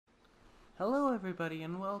Hello everybody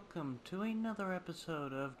and welcome to another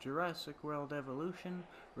episode of Jurassic World Evolution,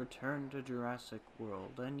 Return to Jurassic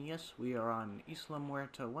World. And yes, we are on Isla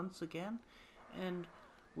Muerta once again, and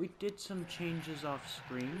we did some changes off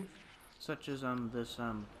screen, such as this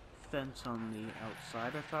fence on the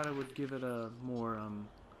outside. I thought I would give it a more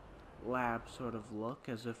lab sort of look,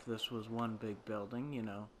 as if this was one big building,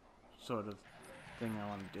 sort of thing I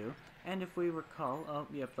want to do. And if we recall, oh,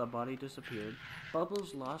 yep, the body disappeared.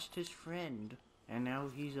 Bubbles lost his friend, and now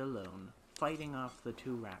he's alone, fighting off the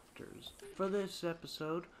two raptors. For this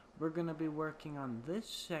episode, we're going to be working on this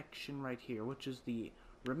section right here, which is the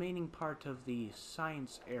remaining part of the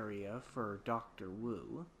science area for Dr.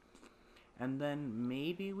 Wu. And then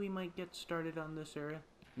maybe we might get started on this area.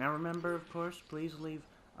 Now remember, of course, please leave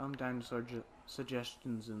dinosaur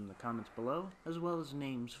suggestions in the comments below, as well as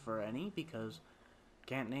names for any, because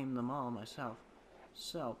can't name them all myself.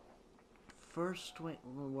 So, first,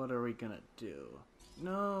 what are we gonna do?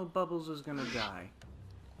 No, Bubbles is gonna die.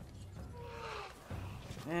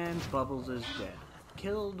 And Bubbles is dead.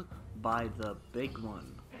 Killed by the big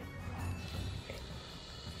one.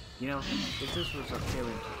 You know, if this was a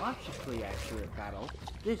paleontologically accurate battle,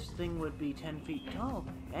 this thing would be 10 feet tall,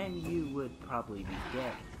 and you would probably be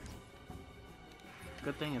dead.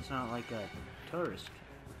 Good thing it's not like a tourist.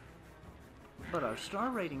 But our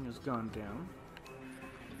star rating has gone down.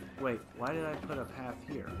 Wait, why did I put a path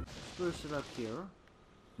here? Spruce it up here.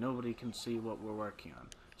 Nobody can see what we're working on.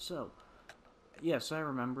 So, yes, I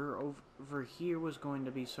remember. Over here was going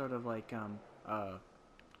to be sort of like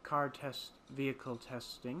vehicle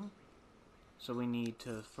testing. So we need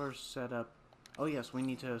to first set up. Oh yes, we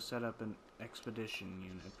need to set up an expedition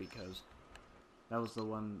unit because that was the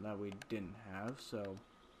one that we didn't have. So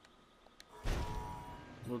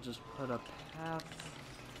we'll just put a path.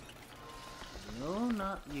 No,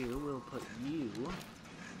 not you. We'll put you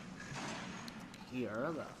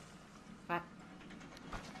here, the fat,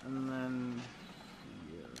 and then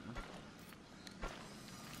here,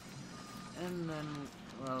 and then,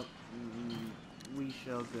 well, we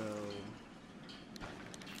shall go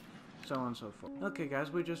so on and so forth. Okay,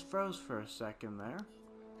 guys, we just froze for a second there.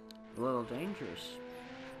 A little dangerous.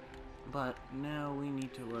 But now we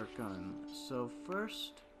need to work on. So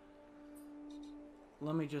first,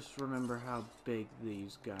 let me just remember how big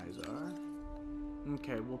these guys are.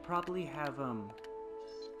 Okay, we'll probably have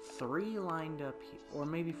 3 lined up here, or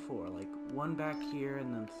maybe 4, like 1 back here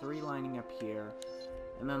and then 3 lining up here,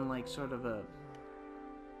 and then like sort of an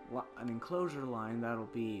enclosure line that'll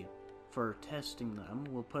be for testing them.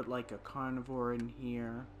 We'll put like a carnivore in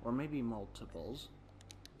here, or maybe multiples.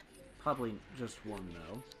 Probably just 1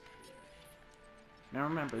 though. Now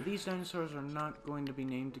remember, these dinosaurs are not going to be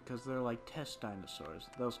named because they're like test dinosaurs,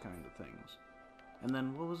 those kind of things. And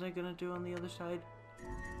then what was I gonna do on the other side?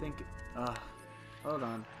 Hold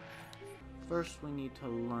on. First we need to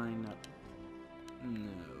line up.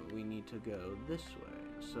 No, we need to go this way.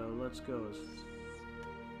 So let's go as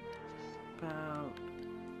about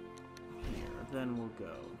here. Then we'll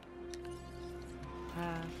go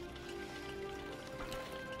path.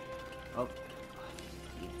 Oh.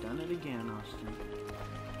 You've done it again, Austin.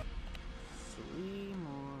 3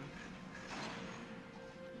 more.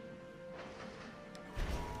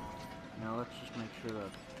 Now let's just make sure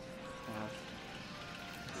the path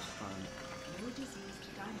is fine. No diseased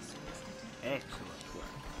dinosaurs. Excellent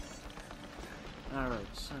work.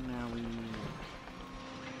 Alright, so now we need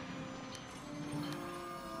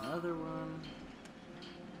another one.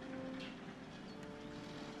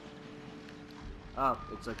 Oh,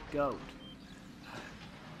 it's a goat.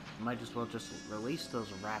 Might as well just release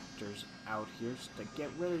those raptors out here to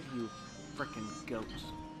get rid of you frickin' goats.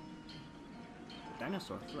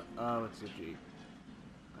 Dinosaur. Oh, it's a G.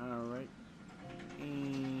 Alright.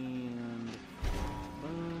 And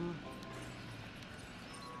boom.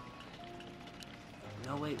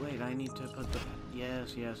 No, wait, I need to put the...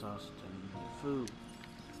 Yes, Austin. Food.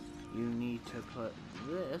 You need to put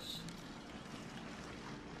this...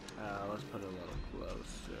 let's put it a little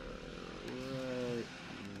closer. Right.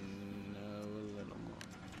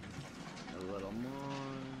 A little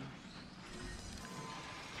more.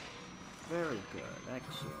 Very good.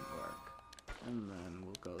 Excellent work. And then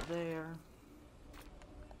we'll go there.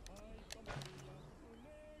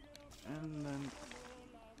 And then...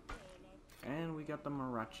 And we got the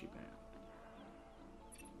Mariachi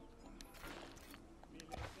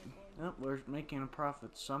band. Oh, we're making a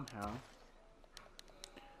profit somehow.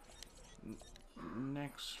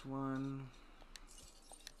 Next one...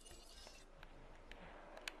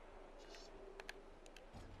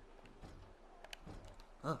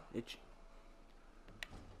 Oh, itchy.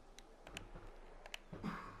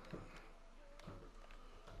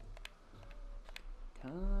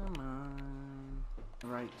 Come on.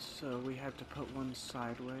 Right, so we have to put one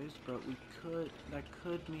sideways, but that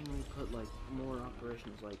could mean we put, like, more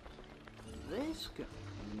operations like this guy.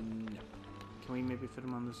 No. Can we maybe fit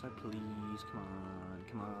him on this side, please?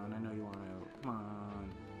 Come on, I know you want to. Come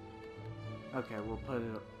on. Okay, we'll put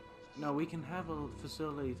it. No, we can have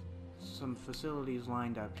some facilities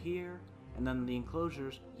lined up here, and then the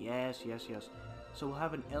enclosures. Yes. So we'll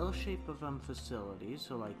have an L shape of facilities.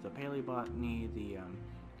 So like the paleobotany, the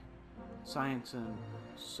science and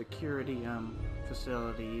security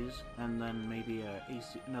facilities, and then maybe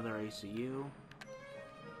another ACU.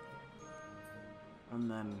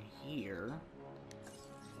 And then here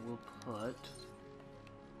we'll put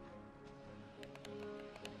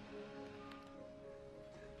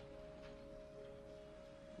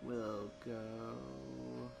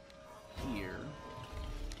go here.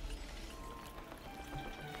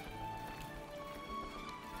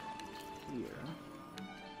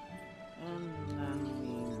 And then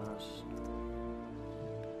we must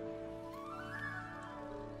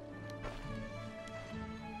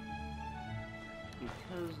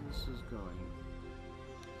because this is going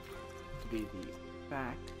to be the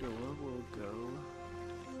back door, we'll go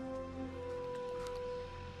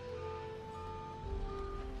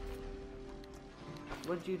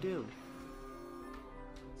what'd you do?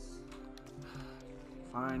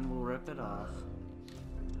 Fine, we'll rip it off.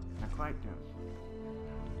 Not quite no.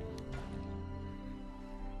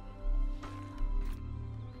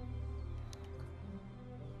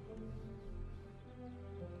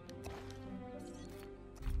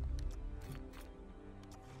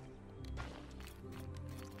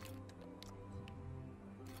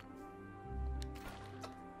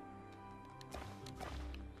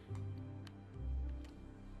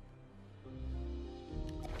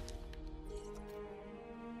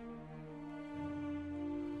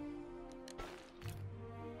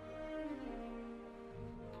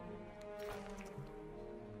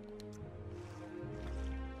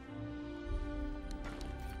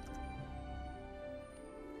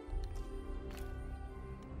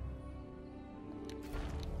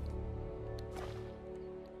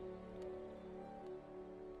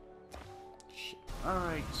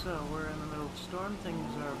 Alright, so we're in the middle of a storm, things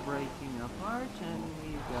are breaking apart, and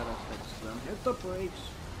we've gotta fix them. Hit the brakes!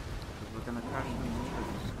 Because we're gonna crash into the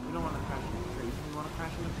trees. We don't want to crash into trees, we want to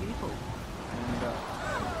crash into people. And,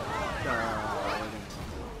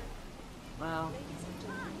 well...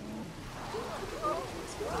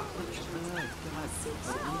 Which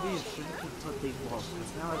God, maybe I shouldn't have put these walls,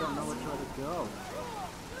 because now I don't know which way to go.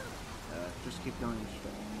 Just keep going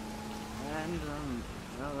straight. And,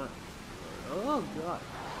 oh god.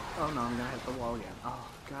 Oh no, I'm gonna hit the wall again. Oh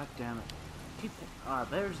god damn it.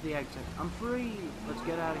 There's the exit. I'm free! Let's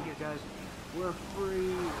get out of here, guys. We're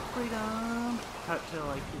free! Freedom! Cut till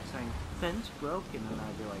I keep saying fence broken, and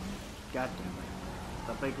I'd be like, god damn it.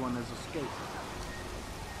 The big one is escaped.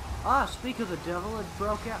 Speak of the devil, it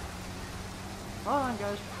broke out. Hold on,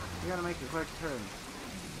 guys. We gotta make a quick turn.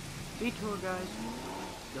 Detour, guys.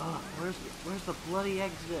 Oh, where's the bloody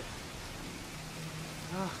exit?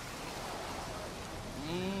 Ugh.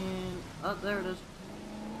 And there it is.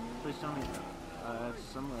 Please tell me it's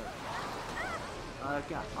somewhere.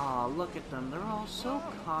 God, look at them. They're all so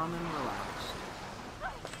calm and relaxed.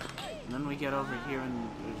 And then we get over here and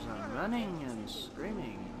there's running and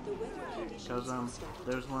screaming. Because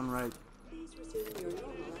there's one right.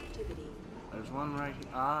 There's one right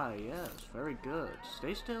here. Yes, very good.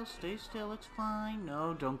 Stay still, it's fine.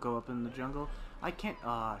 No, don't go up in the jungle. I can't.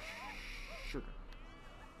 Sugar.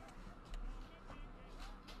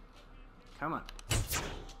 Come on.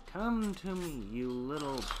 Come to me, you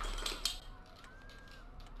little...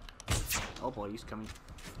 Oh boy, he's coming.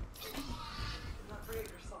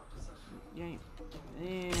 Yeah.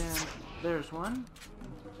 And there's one.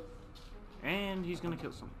 And he's gonna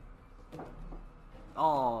kill some.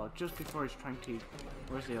 Oh, just before he's trying to...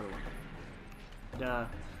 Where's the other one? Duh.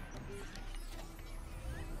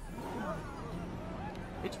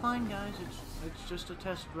 It's fine, guys. It's just a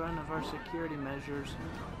test run of our security measures.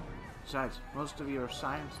 Besides, most of you are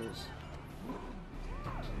sciences.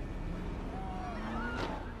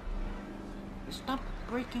 Stop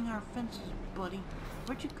breaking our fences, buddy.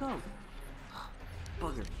 Where'd you go?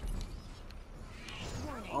 Bugger.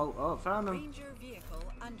 Oh, found him. Ranger vehicle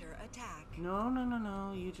under attack.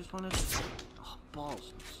 No. You just want to... Oh,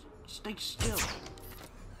 balls. Stay still.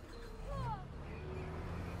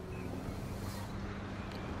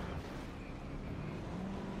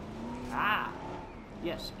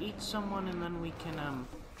 Yes, eat someone and then we can,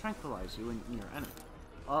 tranquilize you and your enemy.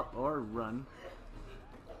 Or run.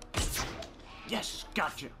 Yes,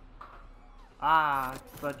 gotcha! Ah,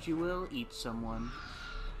 but you will eat someone.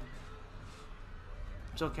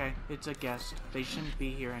 It's okay, it's a guest. They shouldn't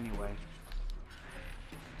be here anyway.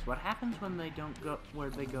 It's what happens when they don't go where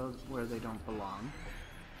they don't belong.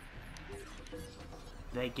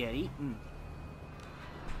 They get eaten.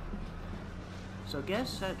 So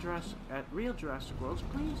guests at real Jurassic Worlds,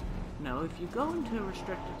 please know if you go into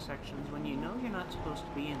restricted sections when you know you're not supposed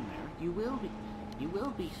to be in there, you will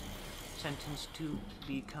be sentenced to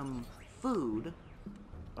become food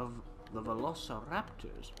of the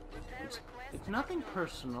Velociraptors. It's nothing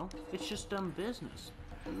personal, it's just dumb business.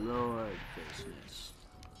 Lord business.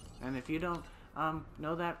 And if you don't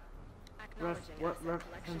know that what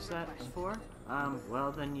reference that is for,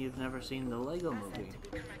 well then you've never seen the Lego movie.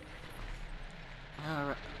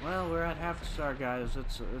 Alright, well we're at half a star, guys.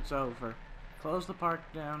 It's over. Close the park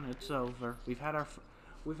down, it's over. We've had our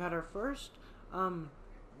first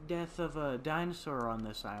death of a dinosaur on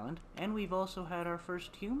this island, and we've also had our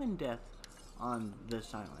first human death on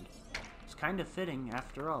this island. It's kind of fitting,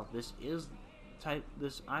 after all. This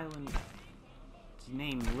island's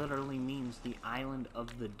name literally means the Island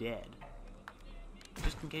of the Dead.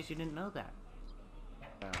 Just in case you didn't know that.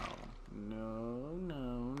 Oh,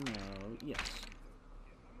 no, yes.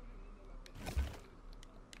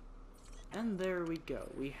 And there we go.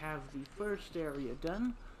 We have the first area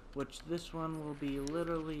done, which this one will be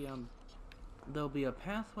literally, there'll be a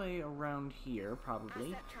pathway around here,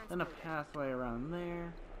 probably, then a pathway around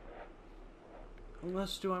there.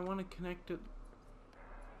 Unless, do I want to connect it?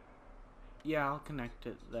 Yeah, I'll connect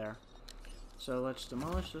it there. So let's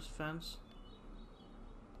demolish this fence.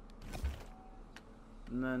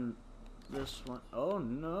 And then this one. Oh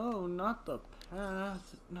no, not the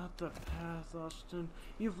path. Not the path, Austin.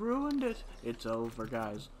 You've ruined it. It's over,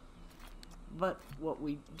 guys. But what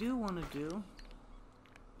we do want to do...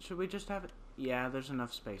 Should we just have it? Yeah, there's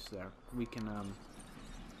enough space there. We can,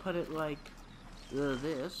 put it like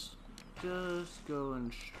this. Just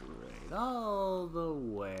going straight all the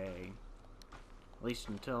way. At least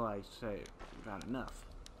until I say we've got enough.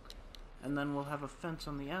 And then we'll have a fence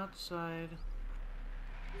on the outside.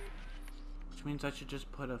 Which means I should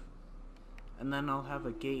just put a... And then I'll have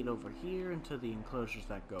a gate over here into the enclosures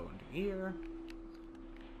that go into here.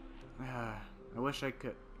 I wish I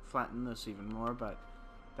could flatten this even more, but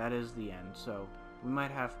that is the end. So we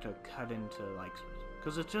might have to cut into, like...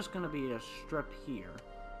 Because it's just going to be a strip here.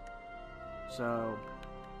 So,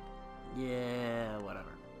 yeah, whatever.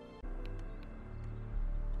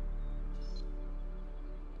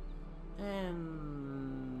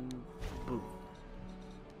 And boom.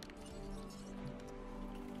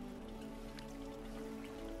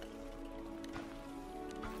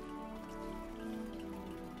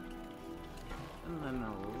 And then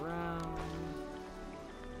around.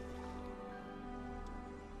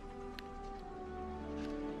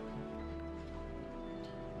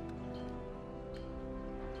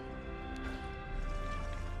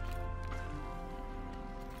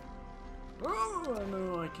 Oh, I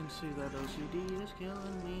know, I can see that OCD is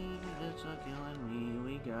killing me. It's killing me.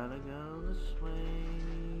 We gotta go this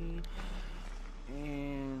way.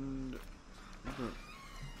 And... boom.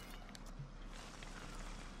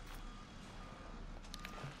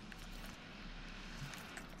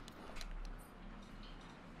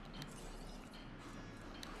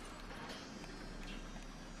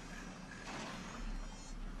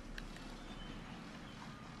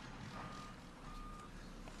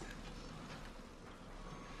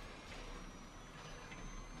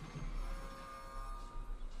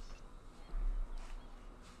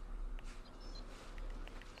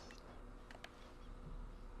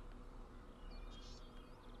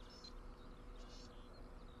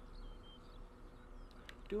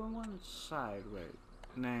 Do I want it sideways?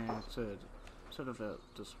 Nah, it's a sort of a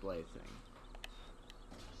display thing.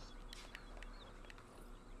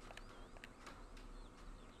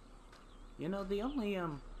 You know, the only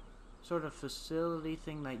sort of facility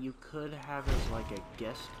thing that you could have as like a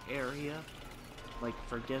guest area, like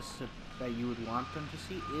for guests that you would want them to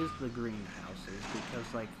see, is the greenhouses,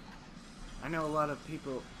 because like I know a lot of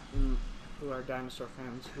people who are dinosaur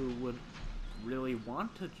fans who would really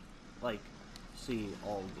want to like see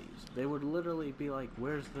all these. They would literally be like,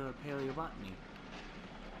 where's the paleobotany?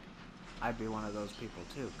 I'd be one of those people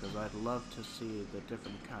too, because I'd love to see the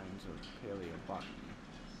different kinds of paleobotany.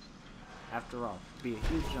 After all, it'd be a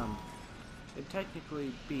huge, it'd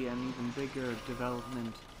technically be an even bigger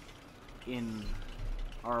development in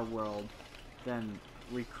our world than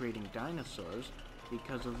recreating dinosaurs,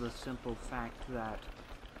 because of the simple fact that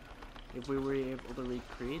if we were able to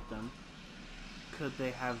recreate them, could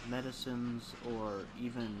they have medicines or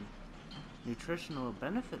even nutritional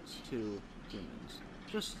benefits to humans.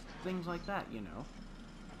 Just things like that, you know.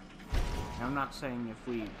 Now, I'm not saying if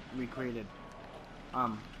we recreated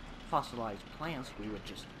fossilized plants, we would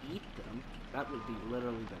just eat them. That would be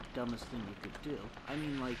literally the dumbest thing you could do. I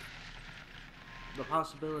mean, like, the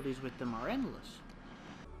possibilities with them are endless.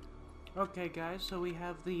 Okay, guys, so we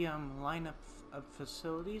have the lineup of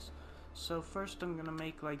facilities. So first I'm gonna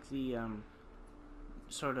make like the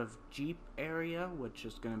sort of jeep area, which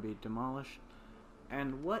is gonna be demolished.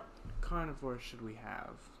 And what carnivore should we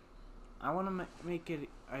have? I want to make it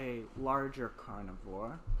a larger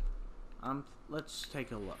carnivore. Let's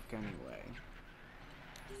take a look anyway.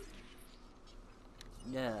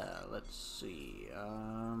 Yeah, let's see.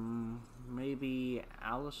 Maybe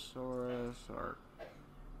Allosaurus or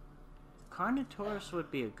Carnotaurus would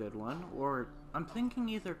be a good one. Or I'm thinking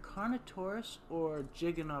either Carnotaurus or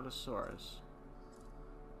Giganotosaurus.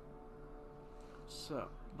 So,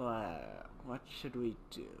 but what should we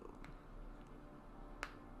do?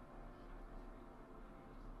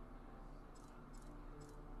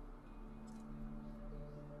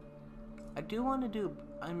 I do want to do,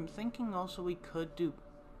 I'm thinking also we could do,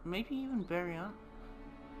 maybe even Baryonyx.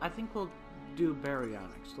 I think we'll do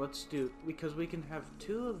Baryonyx. Let's do, because we can have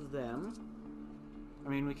two of them. I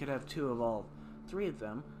mean, we could have two of all three of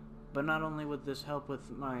them, but not only would this help with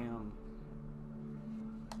my,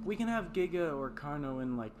 we can have Giga or Carno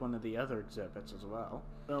in, like, one of the other exhibits as well.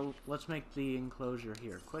 So, let's make the enclosure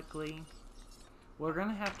here quickly. We're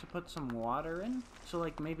gonna have to put some water in, so,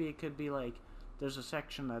 like, maybe it could be, like, there's a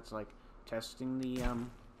section that's, like, testing the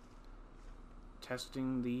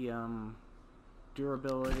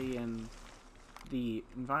durability and the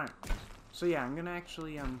environment. So yeah, I'm gonna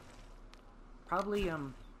actually probably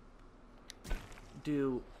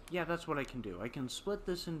do, yeah, that's what I can do. I can split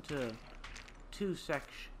this into two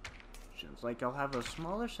sections. Like, I'll have a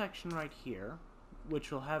smaller section right here,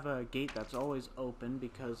 which will have a gate that's always open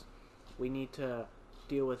because we need to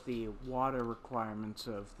deal with the water requirements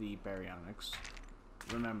of the Baryonyx.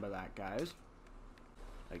 Remember that, guys.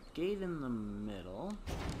 A gate in the middle,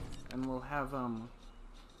 and we'll have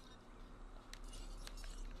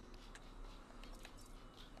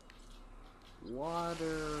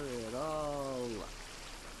water it all up.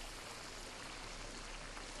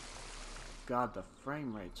 God, the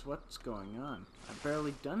frame rates, what's going on? I've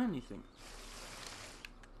barely done anything.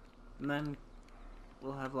 And then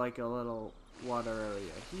we'll have like a little water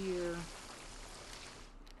area here.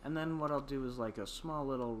 And then what I'll do is like a small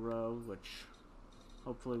little row, which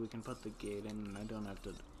hopefully we can put the gate in and I don't have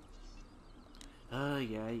to...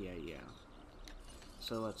 yeah.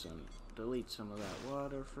 So let's delete some of that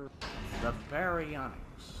water for the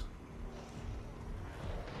Baryonyx.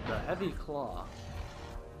 The heavy claw.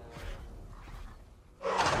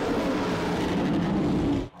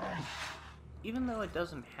 Even though it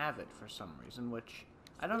doesn't have it for some reason, which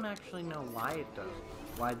I don't actually know why it does,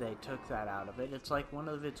 why they took that out of it. It's like one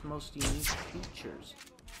of its most unique features.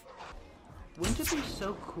 Wouldn't it be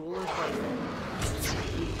so cool if, like,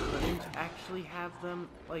 we couldn't actually have them,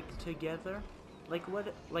 like, together? Like,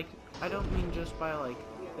 what, like, I don't mean just by, like,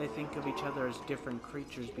 they think of each other as different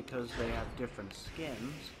creatures because they have different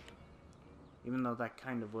skins. Even though that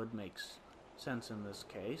kind of would make sense in this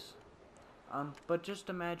case. But just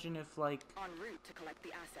imagine if, like, En route to collect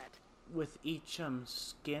the asset. with each,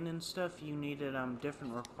 skin and stuff, you needed,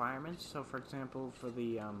 different requirements. So, for example, for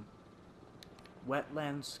the,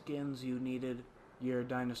 wetland skins, you needed your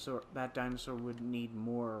dinosaur, that dinosaur would need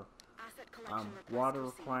more, water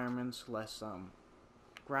requirements, less,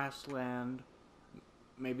 grassland,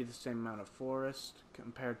 maybe the same amount of forest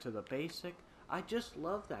compared to the basic. I just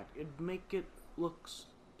love that. It'd make it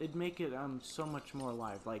so much more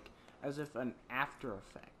alive, like, as if an after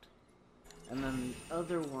effect. And then the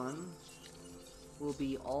other one will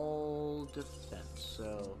be all defense,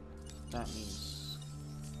 so that means,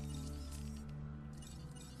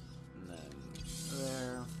 and then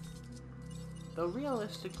there. Though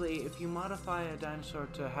realistically, if you modify a dinosaur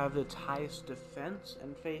to have its highest defense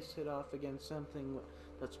and face it off against something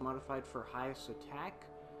that's modified for highest attack,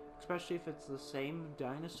 especially if it's the same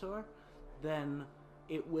dinosaur, then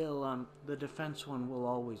it will, the defense one will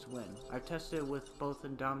always win. I've tested it with both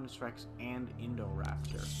Indominus Rex and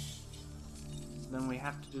Indoraptor. Then we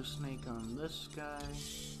have to do Snake on this guy.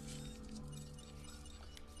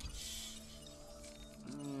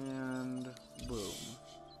 And boom.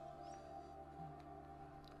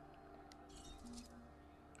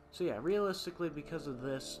 So yeah, realistically, because of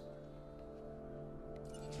this...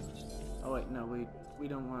 Oh wait, no, we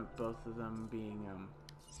don't want both of them being,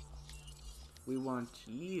 we want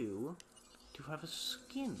you to have a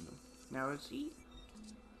skin. Now, is he...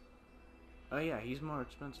 Oh yeah, he's more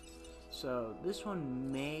expensive. So this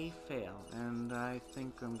one may fail, and I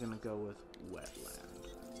think I'm gonna go with wetland.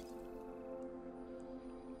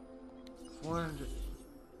 400.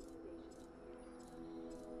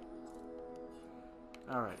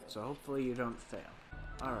 Alright, so hopefully you don't fail.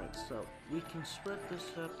 Alright, so we can split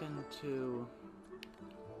this up into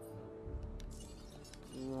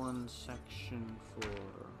one section for...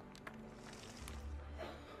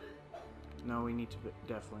 No, we need to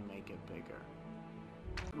definitely make it bigger.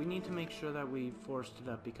 We need to make sure that we forced it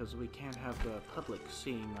up because we can't have the public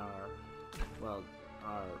seeing our, well,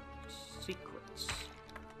 our secrets.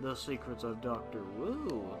 The secrets of Dr.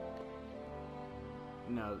 Wu.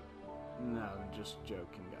 No, just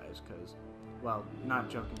joking, guys, because, well, not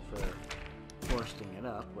joking for forcing it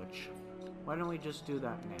up, which, why don't we just do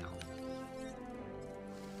that now?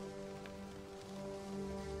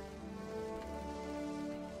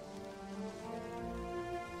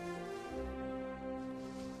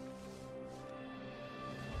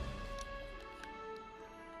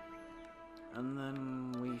 And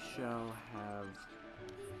then we shall have...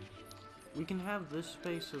 We can have this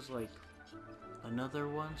space as, like, another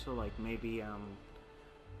one, so, like, maybe,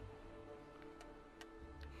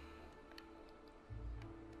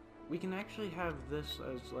 we can actually have this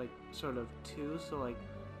as, like, sort of two, so, like,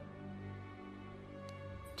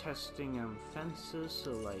 testing, fences,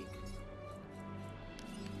 so, like...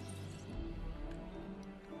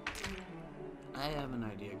 I have an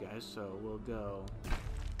idea, guys, so we'll go...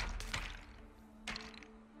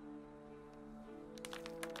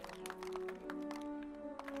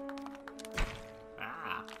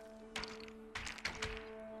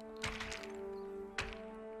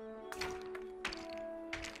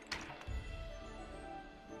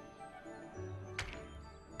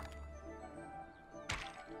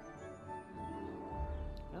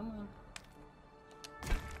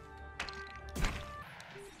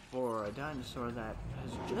 For a dinosaur that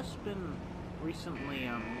has just been recently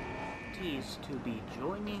teased to be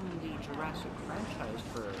joining the Jurassic franchise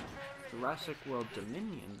for Jurassic World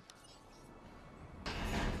Dominion,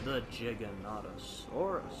 the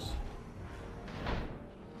Giganotosaurus.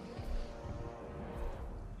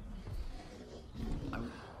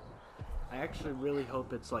 I actually really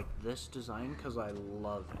hope it's like this design because I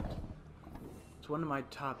love it. It's one of my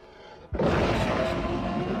top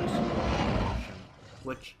dinosaurs,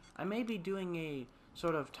 which I may be doing a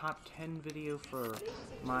sort of top 10 video for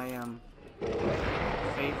my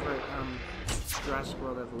favorite Jurassic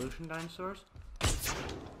World Evolution dinosaurs.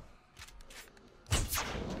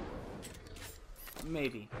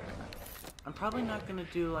 Maybe. I'm probably not gonna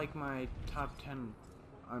do like my top 10,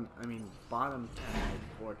 I mean bottom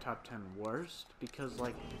 10 or top 10 worst, because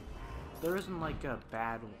like there isn't like a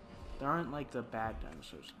bad, there aren't like the bad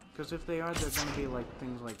dinosaurs. Because if they are, they're gonna be like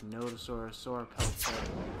things like Nodosaurus, Sauropelta,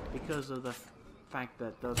 because of the fact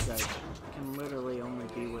that those guys can literally only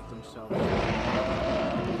be with themselves.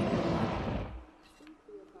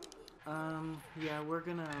 Yeah, we're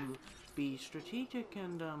gonna be strategic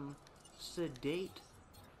and sedate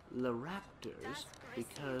the raptors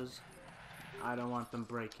because I don't want them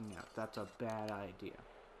breaking out. That's a bad idea.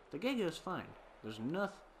 The Giga is fine. There's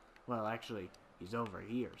nothing. Well, actually, he's over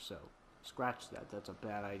here, so scratch that. That's a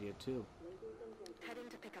bad idea too. Heading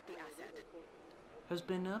to pick up the asset. Has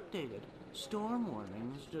been updated. Storm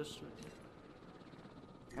warnings just...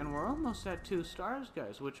 And we're almost at 2 stars,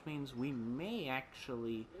 guys, which means we may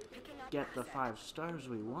actually get the 5 stars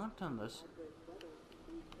we want on this.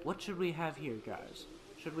 What should we have here, guys?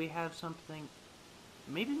 Should we have something...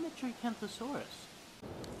 Maybe Metriacanthosaurus?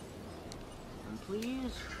 And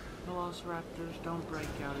please, Velociraptors, don't break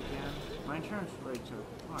out again. My insurance rates are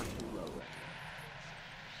far too low.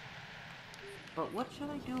 But what should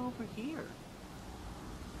I do over here?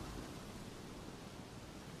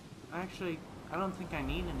 Actually, I don't think I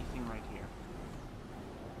need anything right here.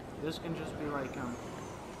 This can just be like,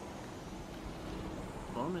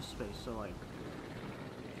 bonus space, so like,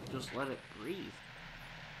 just let it breathe.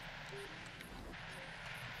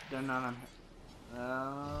 They're not on...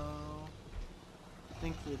 Oh... I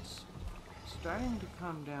think it's starting to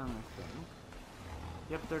calm down, I think.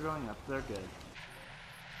 Yep, they're going up. They're good.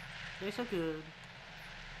 They so good.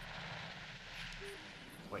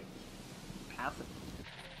 Wait. Path...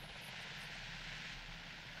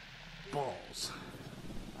 Balls.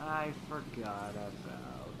 I forgot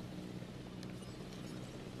about...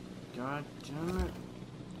 God damn it.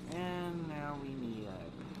 And now we need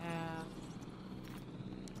a path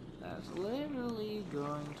that's literally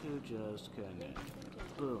going to just connect.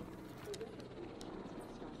 Boom.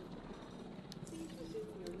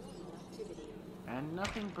 And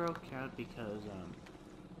nothing broke out because,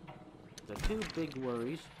 the two big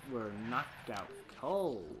worries were knocked out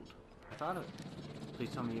cold. I thought it... Please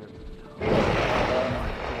tell me you're... Oh my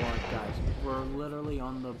god, guys. We're literally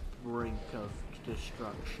on the brink of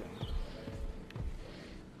destruction.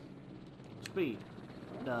 Speed.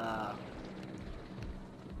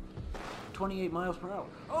 28 miles per hour.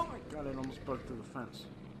 Oh my god, it almost broke through the fence.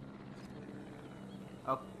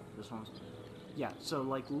 Oh, this one's... Yeah, so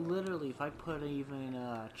like literally if I put even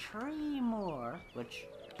a tree more, which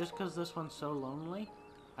just because this one's so lonely,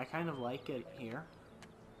 I kind of like it here.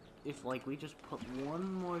 If like we just put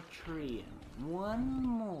one more tree in, one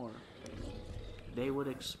more, they would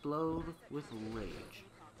explode with rage.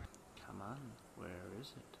 Come on, where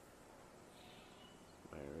is it?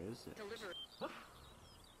 Where is it?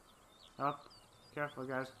 Up, careful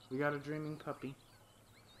guys, we got a dreaming puppy.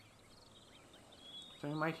 So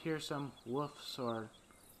you might hear some woofs or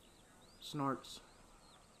snorts.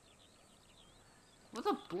 What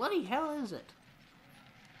the bloody hell is it?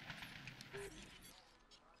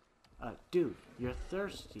 Dude, you're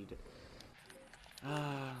thirsty.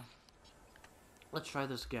 Let's try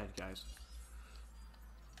this again, guys.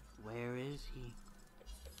 Where is he?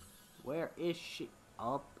 Where is she?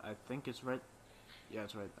 Oh, I think it's right. Yeah,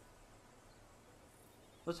 it's right there.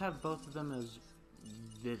 Let's have both of them as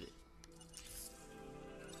vivid.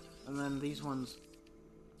 And then these ones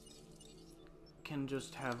can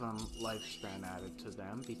just have lifespan added to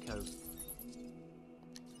them because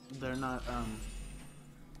they're not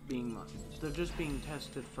they're just being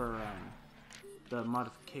tested for the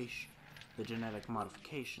modification, the genetic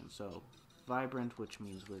modification. So vibrant, which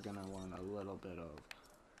means we're gonna want a little bit of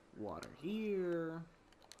water here,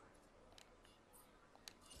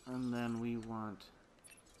 and then we want...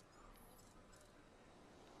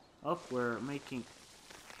 Oh, we're making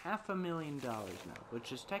 $500,000 now,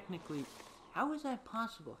 which is technically... How is that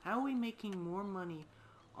possible? How are we making more money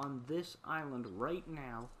on this island right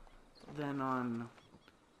now than on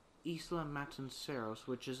Isla Matanceros,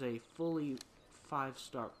 which is a fully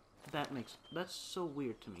 5-star... That's so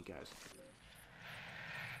weird to me, guys.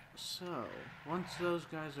 So, once those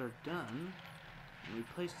guys are done, and we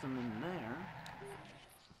place them in there,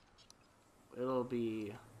 it'll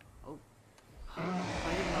be... Oh.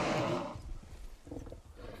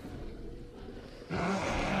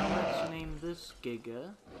 Now let's name this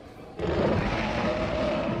Giga.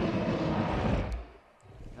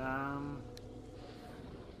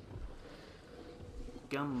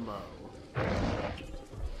 Gumbo.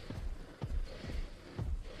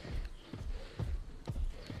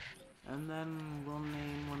 And then we'll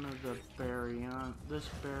name one of the this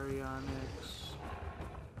baryonyx.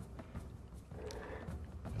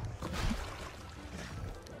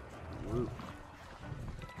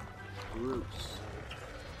 Roots.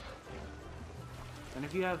 And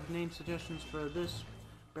if you have name suggestions for this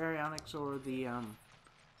baryonyx or the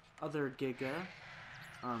other Giga,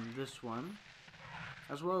 this one,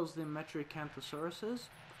 as well as the Metriacanthosauruses,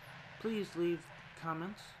 please leave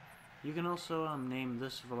comments. You can also name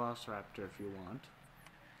this Velociraptor if you want.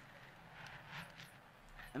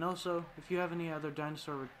 And also, if you have any other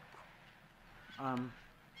dinosaur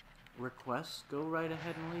requests, go right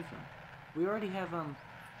ahead and leave them. We already have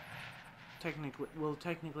we'll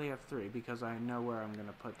technically have 3 because I know where I'm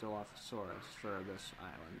gonna put Dilophosaurus for this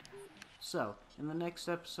island. So, in the next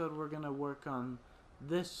episode we're gonna work on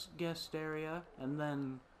this guest area, and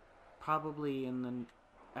then probably in the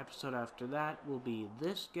episode after that will be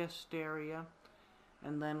this guest area,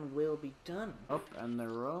 and then we'll be done. Oh, and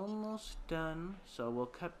they're almost done, so we'll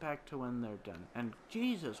cut back to when they're done. And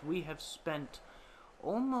Jesus, we have spent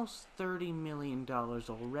almost $30 million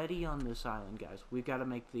already on this island, guys. We've got to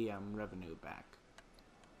make the revenue back.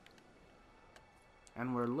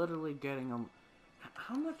 And we're literally getting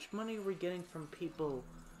how much money are we getting from people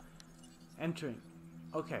entering?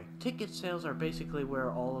 Okay, ticket sales are basically where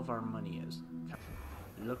all of our money is.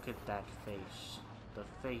 Look at that face. The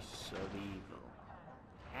face of evil.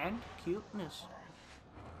 And cuteness.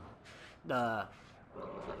 I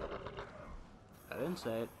didn't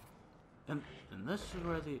say it. And this is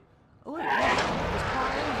where the... Oh wait, no, this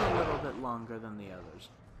car is a little bit longer than the others.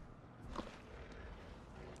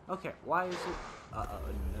 Okay, why is it...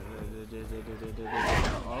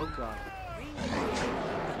 Oh god.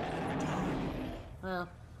 Well...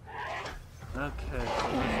 Okay.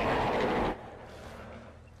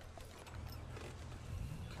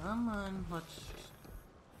 Come on, let's...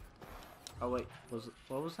 Oh wait,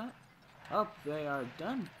 what was that? Oh, they are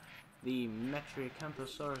done. The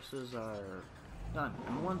Metriacanthosauruses are done.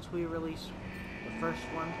 And once we release the first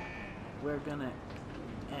one, we're gonna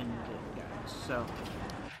end it, guys. So,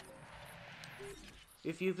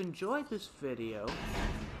 if you've enjoyed this video,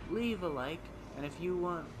 leave leave a like, and if you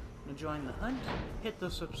want to join the hunt, hit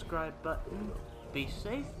the subscribe button. Be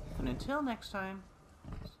safe, and until next time,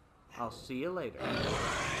 I'll see you later.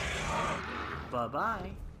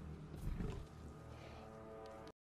 Bye-bye.